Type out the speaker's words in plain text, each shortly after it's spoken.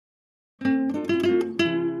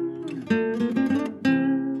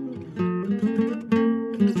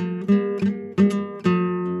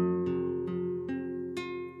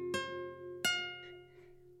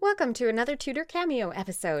to another Tudor cameo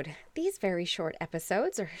episode. These very short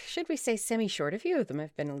episodes, or should we say semi-short, a few of them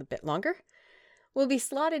have been a bit longer, will be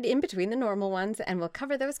slotted in between the normal ones and will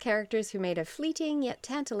cover those characters who made a fleeting yet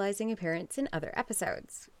tantalizing appearance in other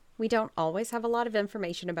episodes. We don't always have a lot of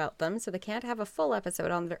information about them, so they can't have a full episode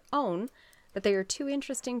on their own, but they are too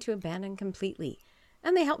interesting to abandon completely,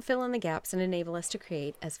 and they help fill in the gaps and enable us to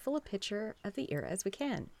create as full a picture of the era as we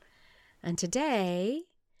can. And today,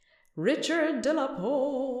 Richard de la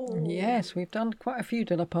Pole. Yes, we've done quite a few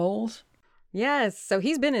de la Poles. Yes, so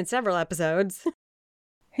he's been in several episodes.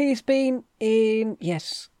 He's been in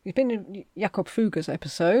Jakob Fugger's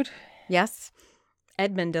episode. Yes,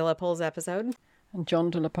 Edmund de la Pole's episode. And John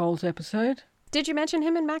de la Pole's episode. Did you mention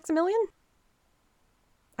him in Maximilian?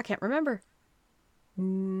 I can't remember.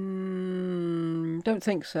 Don't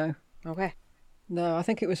think so. Okay. No, I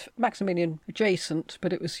think it was Maximilian adjacent,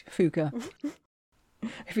 but it was Fugger.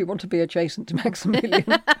 If you want to be adjacent to Maximilian.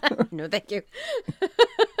 No, thank you.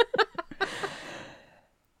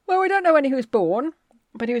 Well, we don't know when he was born,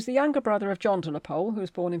 but he was the younger brother of John de la Pole, who was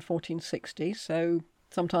born in 1460, so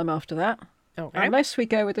sometime after that. Okay. Unless we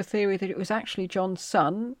go with the theory that it was actually John's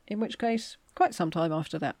son, in which case, quite some time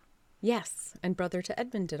after that. Yes, and brother to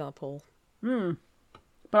Edmund de la Pole.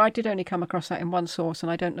 But I did only come across that in one source,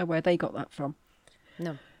 and I don't know where they got that from.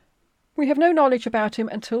 No. We have no knowledge about him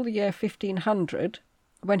until the year 1500,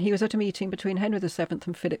 when he was at a meeting between Henry VII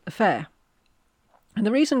and Philip the Fair. And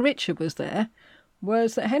the reason Richard was there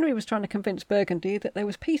was that Henry was trying to convince Burgundy that there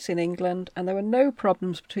was peace in England and there were no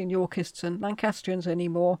problems between Yorkists and Lancastrians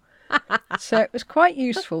anymore. So it was quite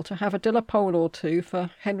useful to have a de la Pole or two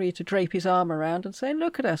for Henry to drape his arm around and say,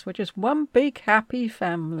 look at us, we're just one big happy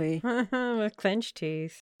family. With clenched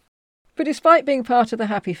teeth. But despite being part of the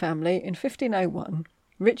happy family, in 1501,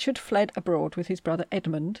 Richard fled abroad with his brother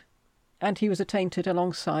Edmund, and he was attainted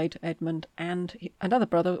alongside Edmund and another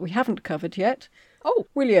brother that we haven't covered yet. Oh.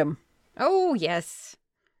 William. Oh, yes.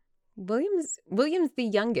 William's the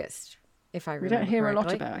youngest, if I remember We don't hear correctly. a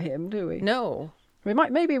lot about him, do we? No.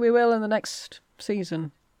 Maybe we will in the next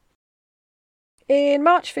season. In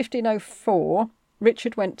March 1504,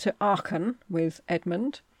 Richard went to Aachen with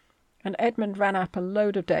Edmund, and Edmund ran up a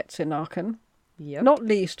load of debts in Aachen, not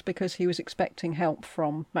least because he was expecting help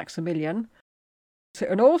from Maximilian.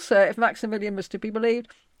 And also, if Maximilian was to be believed,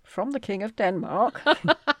 from the King of Denmark.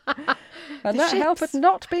 And that help had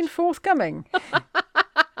not been forthcoming.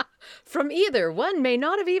 From either. One may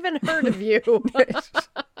not have even heard of you.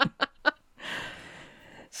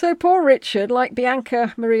 So poor Richard, like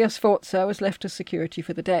Bianca Maria Sforza, was left as security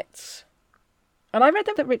for the debts. And I read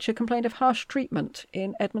that Richard complained of harsh treatment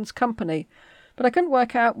in Edmund's company, but I couldn't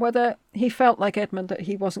work out whether he felt like Edmund that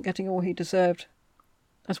he wasn't getting all he deserved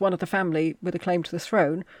as one of the family with a claim to the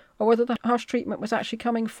throne, or whether the harsh treatment was actually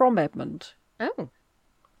coming from Edmund. Oh.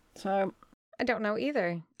 So I don't know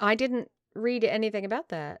either. I didn't read anything about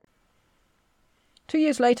that. 2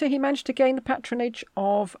 years later, he managed to gain the patronage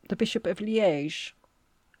of the Bishop of Liège.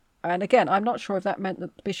 And again, I'm not sure if that meant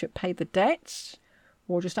that the bishop paid the debts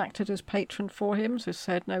or just acted as patron for him, so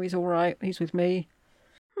said, no, he's all right, he's with me.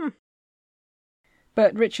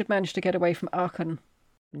 But Richard managed to get away from Aachen.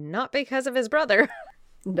 Not because of his brother.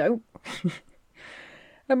 No.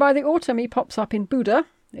 And by the autumn, he pops up in Buda,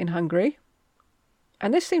 in Hungary.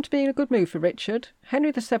 And this seemed to be a good move for Richard.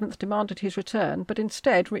 Henry VII demanded his return, but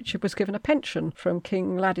instead Richard was given a pension from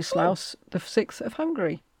King Ladislaus VI of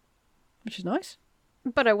Hungary, which is nice.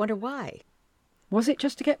 But I wonder why. Was it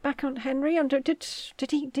just to get back on Henry? And did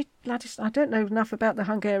Ladislaus? I don't know enough about the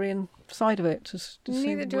Hungarian side of it to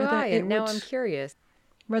Neither see do whether I, it and now would, I'm curious.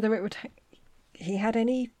 whether it would. He had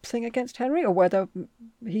anything against Henry, or whether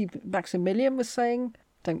Maximilian was saying,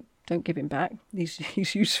 "Don't give him back.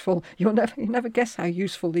 He's useful. You'll never guess how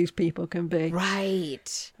useful these people can be."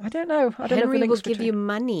 Right. I don't know. I don't know. Henry will give you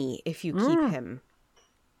money if you keep him.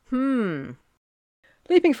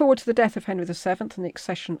 Leaping forward to the death of Henry VII and the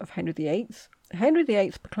accession of Henry VIII, Henry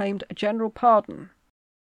VIII proclaimed a general pardon,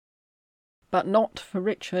 but not for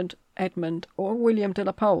Richard, Edmund, or William de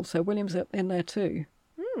la Pole. So William's in there too.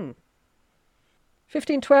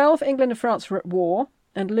 1512, England and France were at war,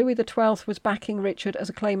 and Louis XII was backing Richard as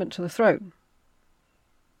a claimant to the throne.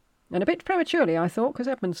 And a bit prematurely, I thought, because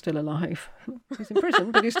Edmund's still alive. He's in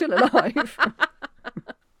prison, but he's still alive.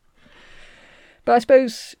 But I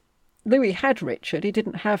suppose Louis had Richard, he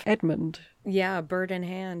didn't have Edmund. Yeah, bird in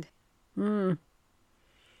hand.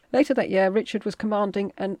 Later that year, Richard was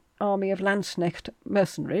commanding an army of Landsknecht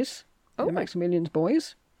mercenaries, Maximilian's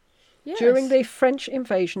boys, during the French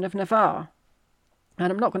invasion of Navarre. And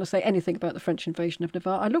I'm not going to say anything about the French invasion of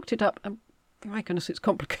Navarre. I looked it up, and my goodness, it's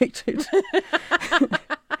complicated.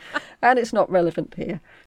 And it's not relevant here.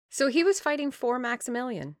 So he was fighting for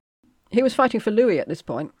Maximilian. He was fighting for Louis at this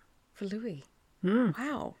point. For Louis. Mm.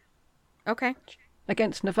 Wow. Okay.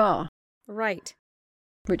 Against Navarre. Right.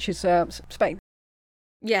 Which is Spain.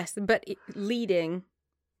 Yes, but leading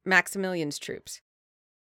Maximilian's troops.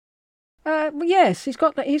 Yes, he's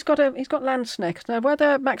got Landsknechts. Now,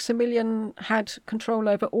 whether Maximilian had control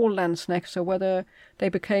over all Landsknechts or whether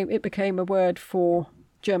it became a word for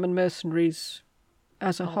German mercenaries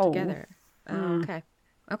as a whole. Together. Okay.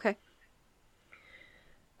 Okay.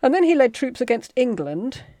 And then he led troops against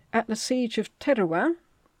England at the siege of Terouanne.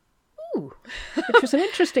 Ooh. Which was an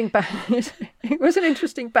interesting battle. It was an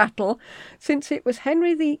interesting battle, since it was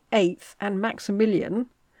Henry VIII and Maximilian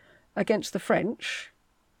against the French.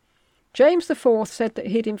 James IV said that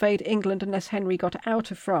he'd invade England unless Henry got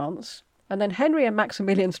out of France, and then Henry and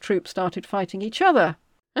Maximilian's troops started fighting each other.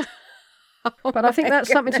 But I think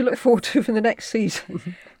that's something to look forward to for the next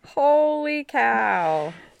season. Holy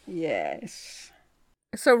cow. Yes.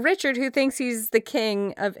 So Richard, who thinks he's the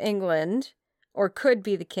king of England, or could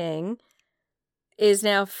be the king, is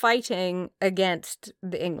now fighting against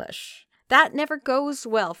the English. That never goes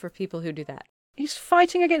well for people who do that. He's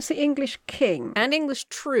fighting against the English king. And English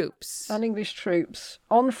troops. And English troops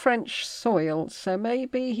on French soil. So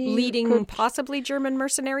maybe he leading possibly German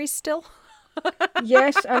mercenaries still?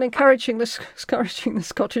 Yes, and encouraging the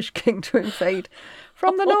Scottish king to invade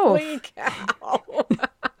from the north. Cow.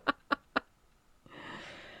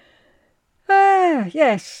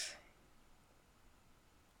 Yes.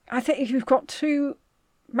 I think you've got two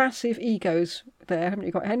massive egos there, haven't you?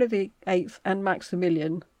 You've got Henry VIII and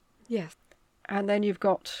Maximilian. Yes. And then you've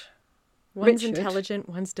got One's Richard. Intelligent,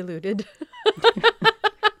 one's deluded.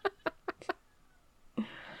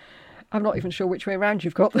 I'm not even sure which way around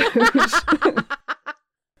you've got those.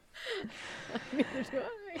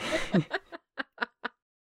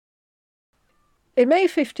 In May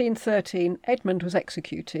 1513, Edmund was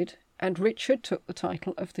executed and Richard took the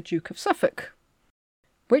title of the Duke of Suffolk,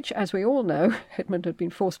 which, as we all know, Edmund had been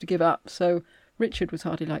forced to give up, so Richard was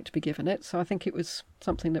hardly like to be given it. So I think it was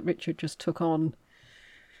something that Richard just took on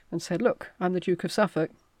and said, look, I'm the Duke of Suffolk.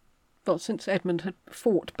 Well, since Edmund had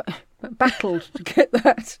battled to get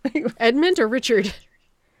that. Edmund or Richard?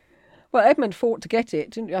 Well, Edmund fought to get it,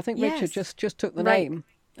 didn't you? I think Yes. Richard just took the Right. name.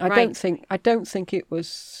 I don't think it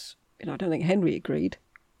was, I don't think Henry agreed.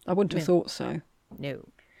 I wouldn't have thought so. No.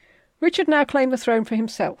 Richard now claimed the throne for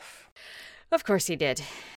himself. Of course he did.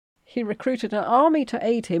 He recruited an army to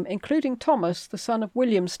aid him, including Thomas, the son of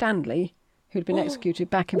William Stanley, who'd been executed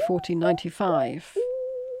back in 1495.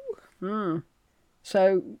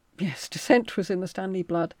 So, yes, dissent was in the Stanley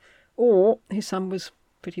blood. Or his son was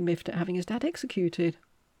pretty miffed at having his dad executed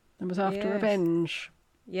and was after Yes. revenge.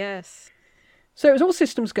 Yes. So it was all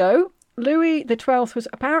systems go. Louis XII was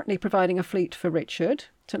apparently providing a fleet for Richard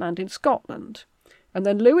to land in Scotland. And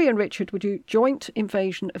then Louis and Richard would do joint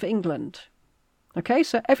invasion of England. Okay,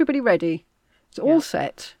 so everybody ready. It's all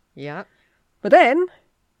set. Yep. But then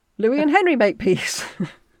Louis and Henry make peace.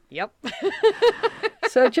 Yep.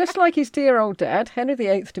 So just like his dear old dad, Henry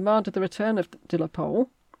VIII demanded the return of de la Pole.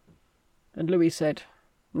 And Louis said,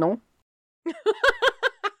 no.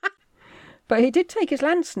 But he did take his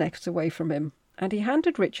Landsknechts away from him, and he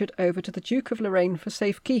handed Richard over to the Duke of Lorraine for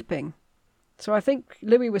safekeeping. So I think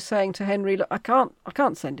Louis was saying to Henry, look, I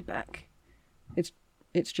can't send it back.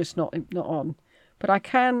 It's just not on. But I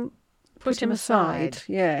can put him aside.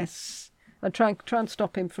 Yes. And try and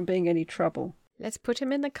stop him from being any trouble. Let's put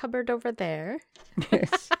him in the cupboard over there.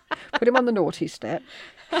 Yes. Put him on the naughty step.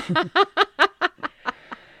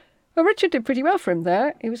 Well, Richard did pretty well for him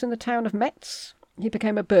there. He was in the town of Metz. He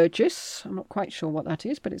became a burgess. I'm not quite sure what that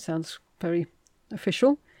is, but it sounds very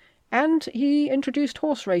official. And he introduced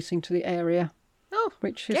horse racing to the area. Oh,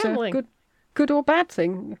 which is gambling. a good or bad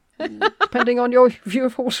thing, depending on your view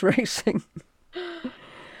of horse racing.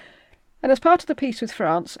 And as part of the peace with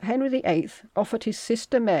France, Henry VIII offered his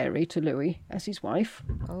sister Mary to Louis as his wife.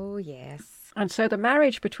 Oh, yes. And so the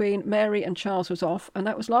marriage between Mary and Charles was off, and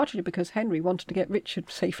that was largely because Henry wanted to get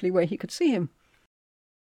Richard safely where he could see him.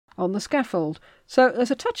 On the scaffold. So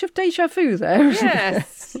there's a touch of déjà vu there, isn't there?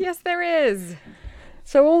 Yes. Yes, there is.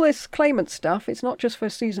 So all this claimant stuff, it's not just for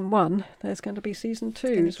season 1, there's going to be season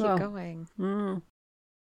 2 as well. Keep going.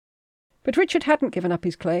 But Richard hadn't given up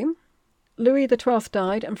his claim. Louis XII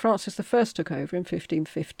died and Francis I took over in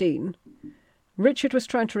 1515. Richard was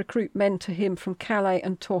trying to recruit men to him from Calais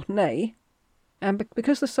and Tournai, and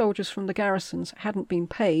because the soldiers from the garrisons hadn't been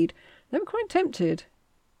paid, they were quite tempted.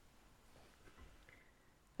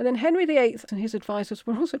 And then Henry VIII and his advisors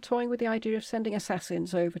were also toying with the idea of sending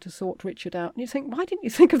assassins over to sort Richard out. And you think, why didn't you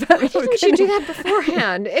think of that? Why didn't you do that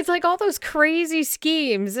beforehand? It's like all those crazy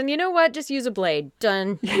schemes. And you know what? Just use a blade.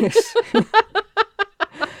 Done. Yes.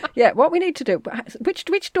 Yeah, what we need to do,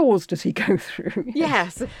 which doors does he go through?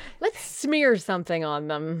 Yes. Let's smear something on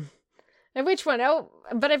them. And which one? Oh,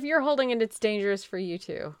 but if you're holding it, it's dangerous for you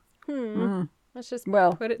too. Let's just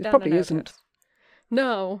put it down. Probably isn't.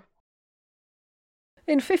 No.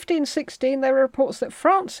 In 1516, there were reports that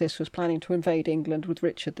Francis was planning to invade England with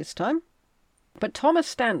Richard this time. But Thomas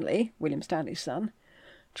Stanley, William Stanley's son,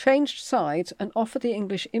 changed sides and offered the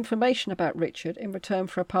English information about Richard in return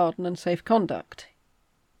for a pardon and safe conduct.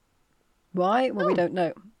 Why? Well, we don't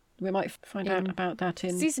know. We might find out about that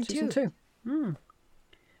in season 2.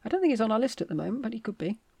 I don't think he's on our list at the moment, but he could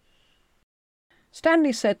be.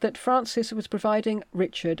 Stanley said that Francis was providing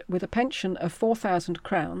Richard with a pension of 4,000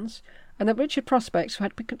 crowns and that Richard's prospects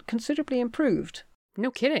had considerably improved.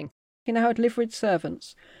 No kidding. He now had liveried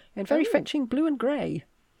servants in very fetching blue and grey.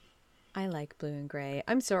 I like blue and grey.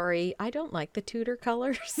 I'm sorry, I don't like the Tudor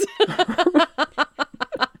colours.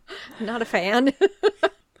 Not a fan.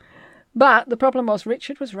 But the problem was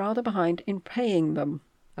Richard was rather behind in paying them.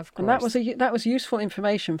 Of course. And that was useful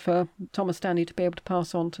information for Thomas Stanley to be able to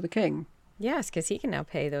pass on to the king. Yes, because he can now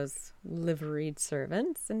pay those liveried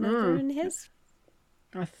servants and now they're in his.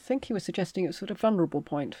 I think he was suggesting it was sort of vulnerable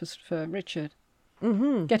point for Richard.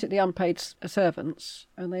 Mm-hmm. Get at the unpaid servants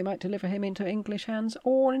and they might deliver him into English hands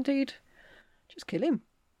or indeed just kill him.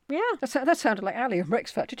 Yeah. That sounded like Ali and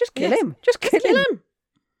Rex Factor. Just kill him. Just kill him.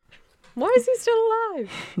 Why is he still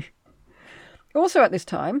alive? Also at this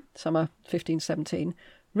time, summer 1517,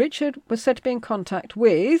 Richard was said to be in contact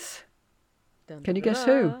with... Can you guess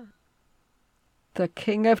who? The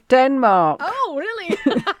King of Denmark. Oh, really?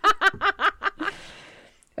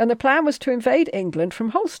 And the plan was to invade England from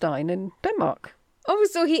Holstein in Denmark. Oh,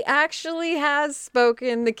 so he actually has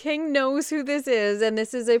spoken. The king knows who this is, and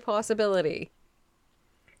this is a possibility.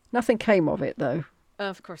 Nothing came of it, though.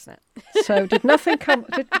 Of course not. So did nothing come?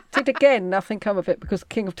 Did again nothing come of it because the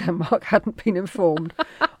King of Denmark hadn't been informed,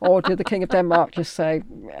 or did the King of Denmark just say,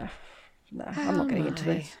 "No, I'm not getting into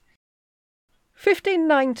this"?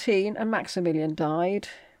 1519, and Maximilian died,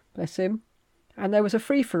 bless him, and there was a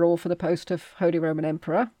free-for-all for the post of Holy Roman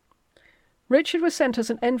Emperor. Richard was sent as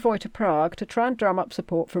an envoy to Prague to try and drum up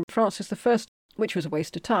support from Francis I, which was a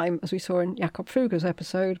waste of time, as we saw in Jakob Fugger's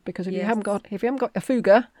episode, because if you haven't got a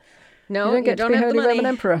Fugger, you don't get to be Holy Roman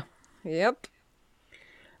Emperor. Yep.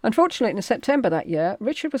 Unfortunately, in September that year,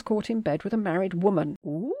 Richard was caught in bed with a married woman.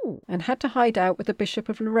 Ooh. And had to hide out with the Bishop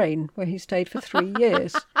of Lorraine, where he stayed for 3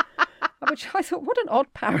 years. Which I thought, what an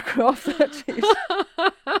odd paragraph that is.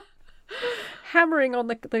 Hammering on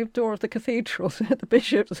the door of the cathedral, the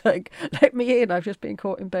bishop's like, "Let me in, I've just been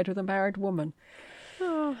caught in bed with a married woman."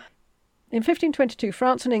 Oh. In 1522,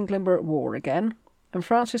 France and England were at war again, and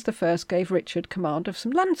Francis I gave Richard command of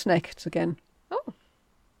some Landsknechts again. Oh.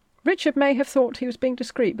 Richard may have thought he was being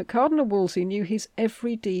discreet, but Cardinal Wolsey knew his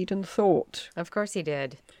every deed and thought. Of course he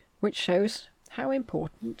did. Which shows how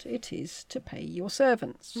important it is to pay your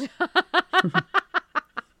servants.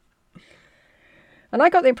 And I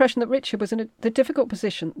got the impression that Richard was in the difficult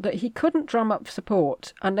position that he couldn't drum up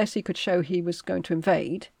support unless he could show he was going to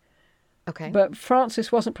invade. Okay. But Francis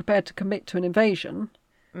wasn't prepared to commit to an invasion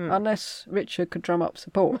unless Richard could drum up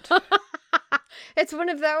support. It's one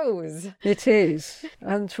of those. It is.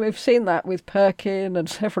 And we've seen that with Perkin and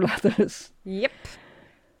several others. Yep.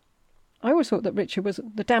 I always thought that Richard was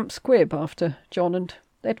the damp squib after John and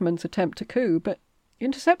Edmund's attempt to coup, but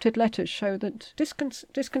intercepted letters show that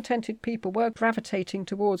discontented people were gravitating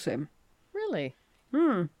towards him. Really?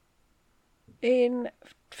 In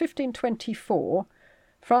 1524,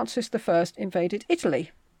 Francis I invaded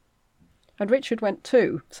Italy. And Richard went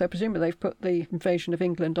too, so presumably they've put the invasion of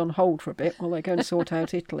England on hold for a bit while they go and sort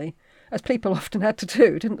out Italy, as people often had to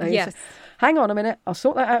do, didn't they? Yes. So, hang on a minute, I'll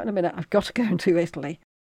sort that out in a minute, I've got to go into Italy.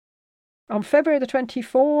 On February the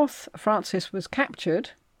 24th, Francis was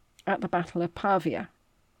captured at the Battle of Pavia.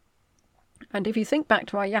 And if you think back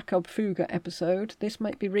to our Jakob Fugger episode, this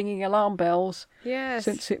might be ringing alarm bells. Yes.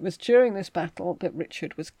 Since it was during this battle that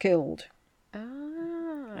Richard was killed.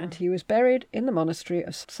 Ah. And he was buried in the monastery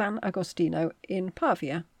of San Agostino in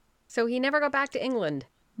Pavia. So he never got back to England?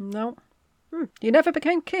 No. He never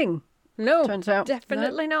became king. No, turns out.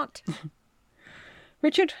 Definitely not.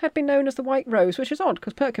 Richard had been known as the White Rose, which is odd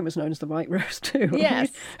because Perkin was known as the White Rose too.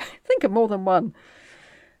 Yes. Think of more than one.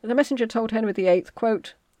 The messenger told Henry VIII,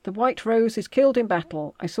 quote, "The White Rose is killed in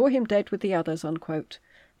battle. I saw him dead with the others," unquote.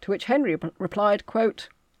 To which Henry replied, quote,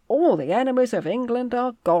 "All the enemies of England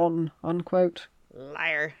are gone," unquote.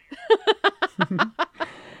 Liar.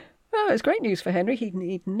 Well, it's great news for Henry. He'd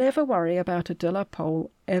need never worry about a de la Pole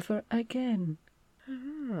ever again.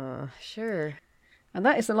 Oh, sure. And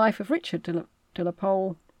that is the life of Richard de la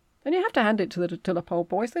Pole. And you have to hand it to the de la Pole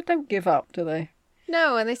boys. They don't give up, do they?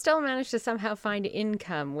 No, and they still manage to somehow find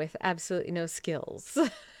income with absolutely no skills.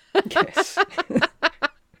 Yes.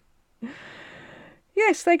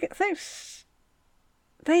 Yes,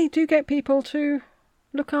 they do get people to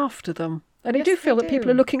look after them. And I do feel that people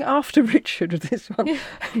are looking after Richard with this one.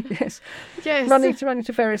 Yes. Yes. Running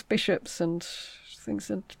to various bishops and things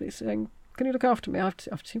and saying, can you look after me? I've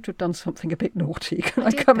seemed to have done something a bit naughty. Can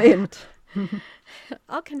I come in?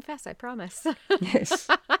 I'll confess, I promise. Yes.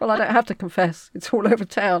 Well, I don't have to confess. It's all over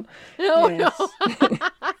town. No, yes. no.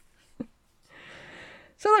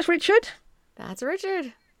 So that's Richard. That's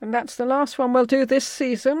Richard. And that's the last one we'll do this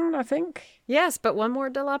season, I think. Yes, but one more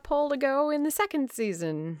de la Pole to go in the second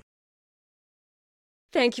season.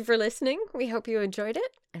 Thank you for listening. We hope you enjoyed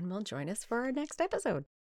it, and will join us for our next episode.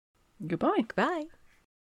 Goodbye. Bye.